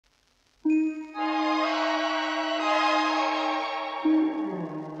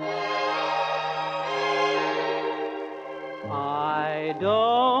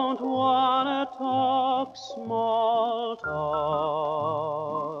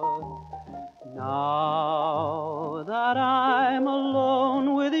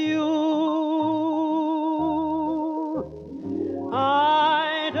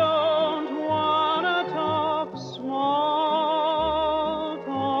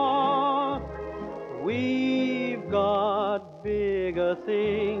bigger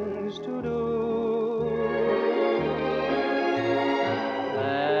things to do.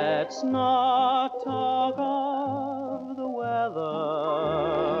 Let's not talk of the weather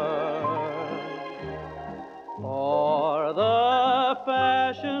or the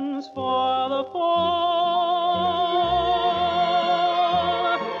fashions for the fall.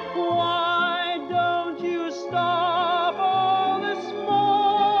 Why don't you stop all this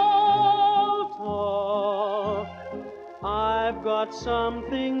small talk? I've got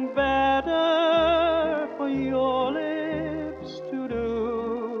something better for your lips to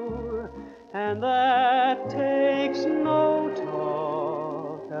do, and that takes no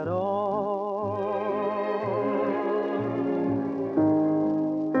talk at all.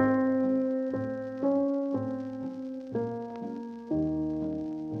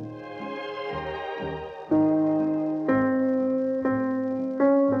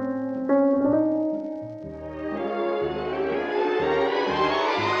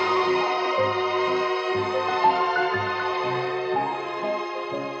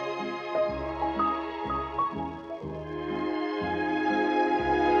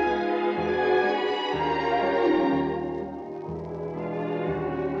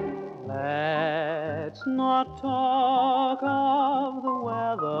 Let's not talk of the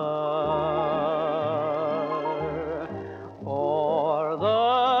weather or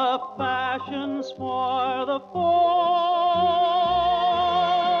the fashions for the fall.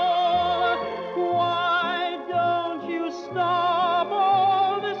 Why don't you stop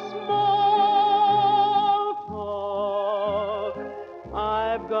all this small talk?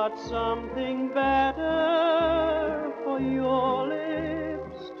 I've got something better for your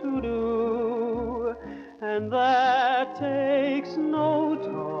lips to do, and that takes no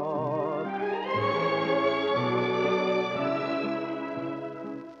talk